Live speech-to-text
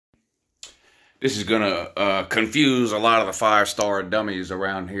This is going to confuse a lot of the five-star dummies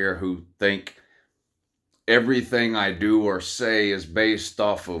around here who think everything I do or say is based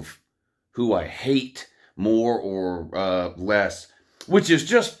off of who I hate more or less, which is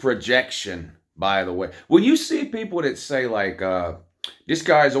just projection, by the way. When you see people that say, like, this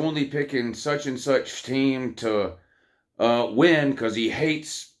guy's only picking such and such team to win because he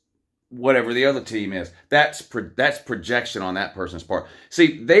hates whatever the other team is, that's projection on that person's part.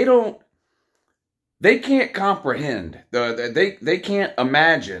 See, they can't comprehend, they can't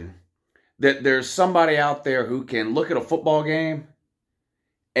imagine that there's somebody out there who can look at a football game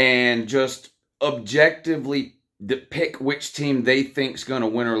and just objectively pick which team they think's going to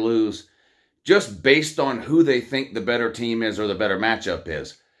win or lose just based on who they think the better team is or the better matchup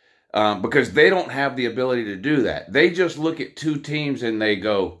is. Because they don't have the ability to do that. They just look at two teams and they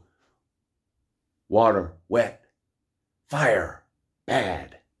go, water, wet, fire,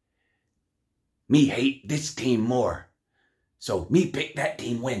 bad. Me hate this team more. So me pick that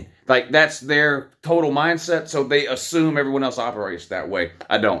team win. Like, that's their total mindset. So they assume everyone else operates that way.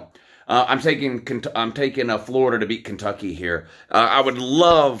 I don't. I'm taking Florida to beat Kentucky here. I would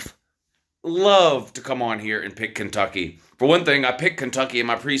love to come on here and pick Kentucky. For one thing, I picked Kentucky in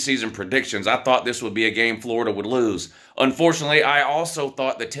my preseason predictions. I thought this would be a game Florida would lose. Unfortunately, I also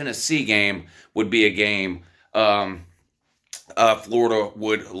thought the Tennessee game would be a game Florida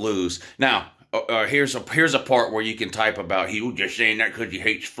would lose. Now, here's a part where you can type about he was just saying that because he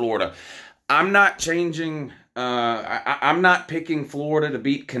hates Florida. I'm not changing. I'm not picking Florida to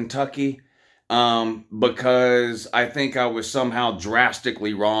beat Kentucky because I think I was somehow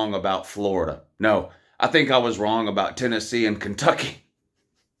drastically wrong about Florida. No, I think I was wrong about Tennessee and Kentucky.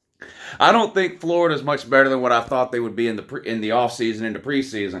 I don't think Florida is much better than what I thought they would be in the offseason, into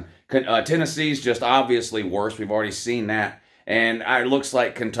preseason. Tennessee's just obviously worse. We've already seen that. And it looks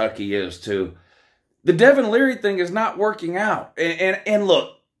like Kentucky is too. The Devin Leary thing is not working out. And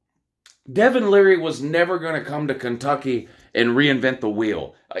look, Devin Leary was never going to come to Kentucky and reinvent the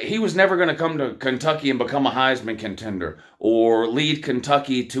wheel. He was never going to come to Kentucky and become a Heisman contender or lead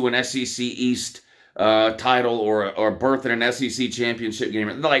Kentucky to an SEC East title or berth in an SEC championship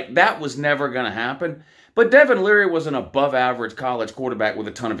game. Like, that was never going to happen. But Devin Leary was an above-average college quarterback with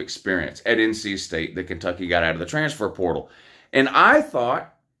a ton of experience at NC State that Kentucky got out of the transfer portal. And I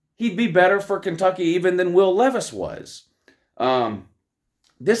thought he'd be better for Kentucky even than Will Levis was.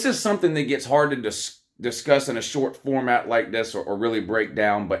 This is something that gets hard to discuss in a short format like this or really break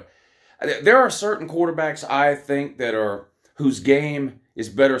down. But there are certain quarterbacks I think whose game is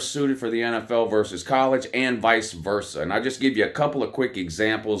better suited for the NFL versus college and vice versa. And I'll just give you a couple of quick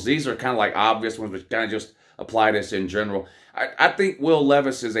examples. These are kind of like obvious ones, but kind of just apply this in general. I think Will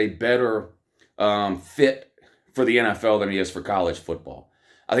Levis is a better fit for the NFL than he is for college football.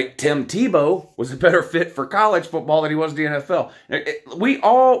 I think Tim Tebow was a better fit for college football than he was the NFL.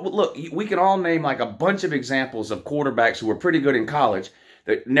 We can all name like a bunch of examples of quarterbacks who were pretty good in college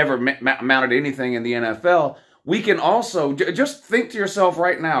that never amounted to anything in the NFL. We can also, just think to yourself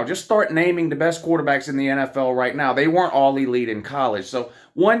right now, just start naming the best quarterbacks in the NFL right now. They weren't all elite in college. So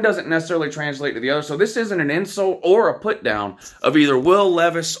one doesn't necessarily translate to the other. So this isn't an insult or a put down of either Will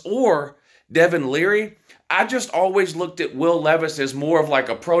Levis or Devin Leary. I just always looked at Will Levis as more of like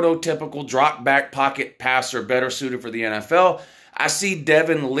a prototypical drop back pocket passer, better suited for the NFL. I see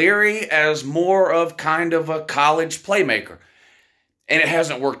Devin Leary as more of kind of a college playmaker. And it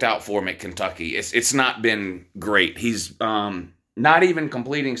hasn't worked out for him at Kentucky. It's not been great. He's not even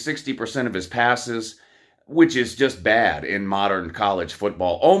completing 60% of his passes, which is just bad in modern college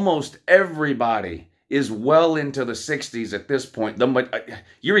football. Almost everybody is well into the 60s at this point.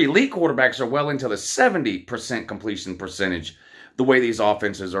 Your elite quarterbacks are well into the 70% completion percentage the way these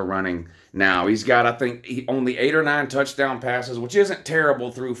offenses are running now. He's got, I think, only 8 or 9 touchdown passes, which isn't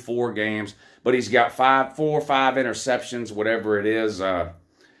terrible through 4 games. But he's got 4 or 5 interceptions, whatever it is.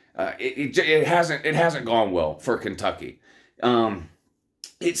 It hasn't gone well for Kentucky.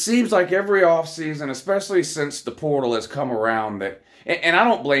 It seems like every offseason, especially since the portal has come around, and I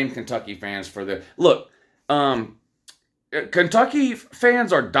don't blame Kentucky fans for this. Look, Kentucky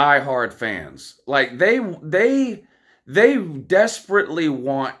fans are diehard fans. Like, they desperately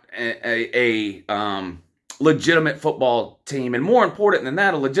want a legitimate football team, and more important than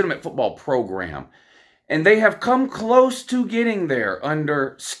that, a legitimate football program. And they have come close to getting there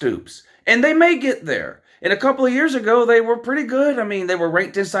under Stoops. And they may get there. And a couple of years ago, they were pretty good. I mean, they were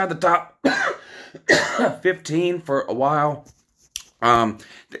ranked inside the top 15 for a while.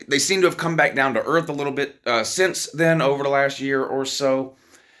 They seem to have come back down to earth a little bit since then over the last year or so.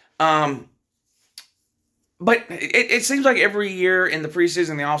 But it seems like every year in the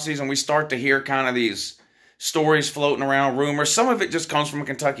preseason, the offseason, we start to hear kind of these stories floating around, rumors. Some of it just comes from a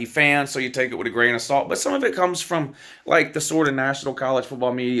Kentucky fan, so you take it with a grain of salt. But some of it comes from, like, the sort of national college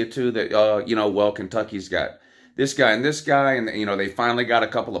football media, too, that, you know, well, Kentucky's got this guy, and, you know, they finally got a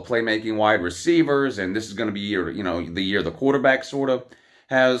couple of playmaking wide receivers, and this is going to be, you know, the year the quarterback sort of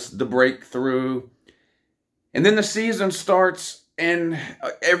has the breakthrough. And then the season starts, and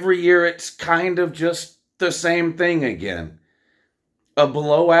every year it's kind of just the same thing again. A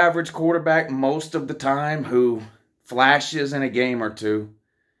below-average quarterback most of the time who flashes in a game or two.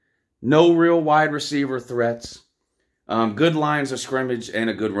 No real wide receiver threats. Good lines of scrimmage and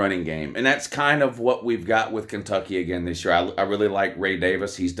a good running game. And that's kind of what we've got with Kentucky again this year. I really like Ray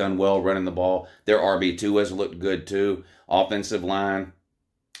Davis. He's done well running the ball. Their RB2 has looked good too. Offensive line.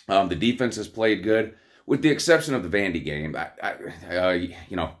 The defense has played good. With the exception of the Vandy game.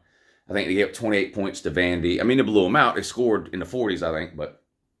 You know, I think they gave up 28 points to Vandy. I mean, they blew them out. They scored in the 40s, I think. But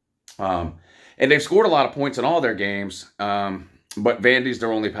and they've scored a lot of points in all their games. But Vandy's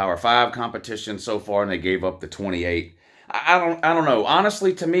their only Power 5 competition so far, and they gave up the 28. I don't know.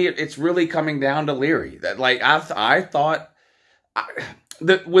 Honestly, to me, it's really coming down to Leary. That, like, I thought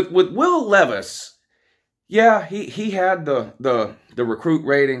that with Will Levis, yeah, he had the recruit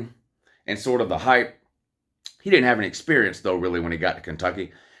rating and sort of the hype. He didn't have any experience, though, really, when he got to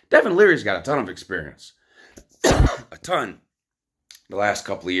Kentucky. Devin Leary's got a ton of experience. A ton. The last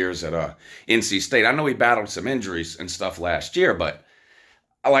couple of years at NC State. I know he battled some injuries and stuff last year, but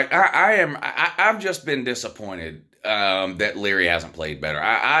like I've just been disappointed that Leary hasn't played better.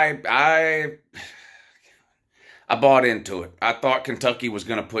 I bought into it. I thought Kentucky was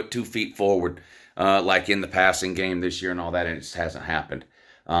going to put 2 feet forward, like in the passing game this year and all that, and it just hasn't happened.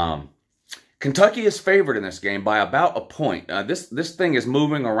 Kentucky is favored in this game by about a point. This thing is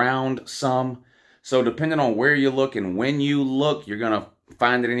moving around some. So depending on where you look and when you look, you're going to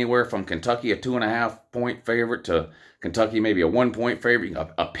find it anywhere from Kentucky a 2.5-point favorite to Kentucky maybe a 1-point favorite,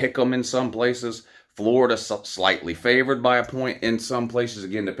 a pick 'em in some places. Florida slightly favored by a point in some places,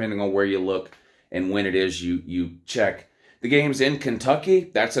 again, depending on where you look and when it is you check. The game's in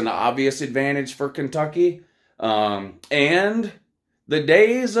Kentucky. That's an obvious advantage for Kentucky. And the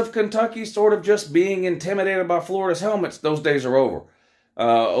days of Kentucky sort of just being intimidated by Florida's helmets, those days are over.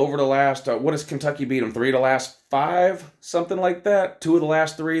 Over the last, what has Kentucky beat them? 3 of the last 5? Something like that. 2 of the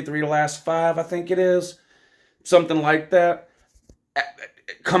last 3, 3 of the last 5, I think it is. Something like that.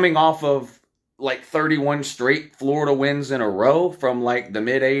 Coming off of like 31 straight Florida wins in a row from like the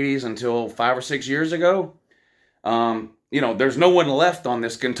mid-'80s until 5 or 6 years ago. You know, there's no one left on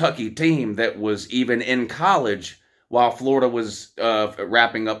this Kentucky team that was even in college while Florida was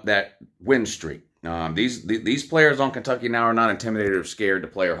wrapping up that win streak. These players on Kentucky now are not intimidated or scared to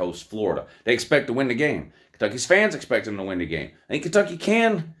play or host Florida. They expect to win the game. Kentucky's fans expect them to win the game. I think Kentucky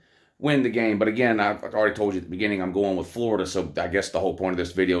can win the game, but again, I've already told you at the beginning I'm going with Florida, so I guess the whole point of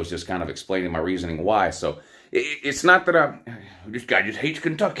this video is just kind of explaining my reasoning why. So it's not that this guy just hates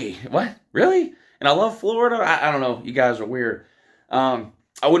Kentucky. What? Really? And I love Florida? I don't know. You guys are weird. I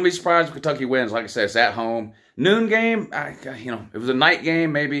wouldn't be surprised if Kentucky wins. Like I said, it's at home. Noon game, you know, if it was a night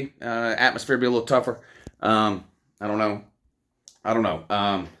game, maybe atmosphere would be a little tougher. I don't know.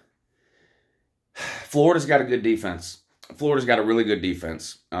 Florida's got a good defense. Florida's got a really good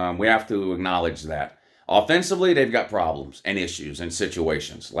defense. We have to acknowledge that. Offensively, they've got problems and issues and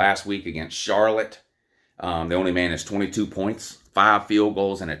situations. Last week against Charlotte, they only managed 22 points, 5 field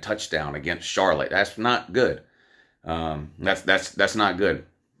goals, and a touchdown against Charlotte. That's not good. That's not good.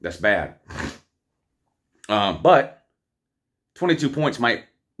 That's bad. But 22 points might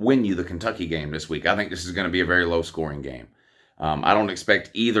win you the Kentucky game this week. I think this is going to be a very low-scoring game. I don't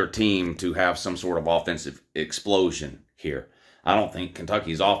expect either team to have some sort of offensive explosion here. I don't think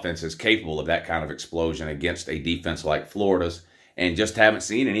Kentucky's offense is capable of that kind of explosion against a defense like Florida's, and just haven't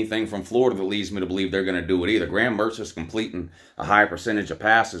seen anything from Florida that leads me to believe they're going to do it either. Graham Mercer's completing a high percentage of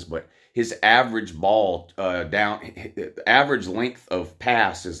passes, but his average average length of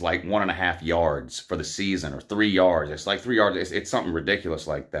pass is like 1.5 yards for the season, or 3 yards. It's like 3 yards. It's something ridiculous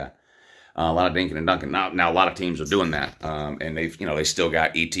like that. A lot of dinking and dunking. Now a lot of teams are doing that, and they still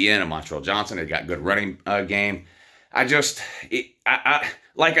got ETN and Montreal Johnson. They've got good running game. Like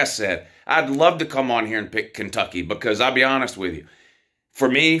I said, I'd love to come on here and pick Kentucky, because I'll be honest with you, for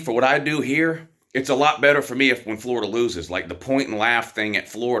me, for what I do here, it's a lot better for me when Florida loses. Like the point and laugh thing at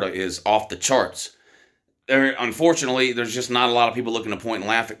Florida is off the charts. Unfortunately, there's just not a lot of people looking to point and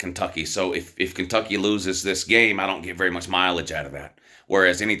laugh at Kentucky. So if Kentucky loses this game, I don't get very much mileage out of that.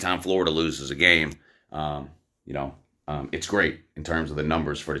 Whereas anytime Florida loses a game, it's great in terms of the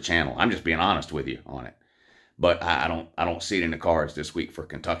numbers for the channel. I'm just being honest with you on it. but I don't see it in the cards this week for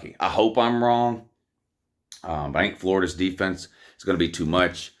Kentucky. I hope I'm wrong. But I think Florida's defense is going to be too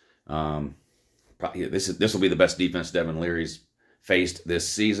much. Probably this will be the best defense Devin Leary's faced this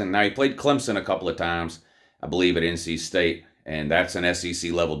season. Now, he played Clemson a couple of times, I believe, at NC State, and that's an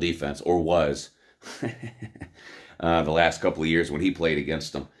SEC level defense, or was the last couple of years when he played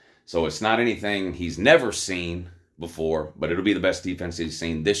against them. So it's not anything he's never seen before, but it'll be the best defense he's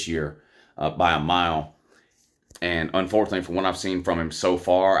seen this year by a mile. And unfortunately, from what I've seen from him so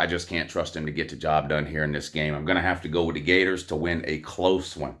far, I just can't trust him to get the job done here in this game. I'm going to have to go with the Gators to win a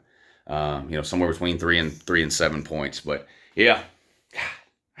close one. Somewhere between 3 and 7 points. But yeah, God,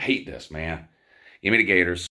 I hate this, man. Give me the Gators.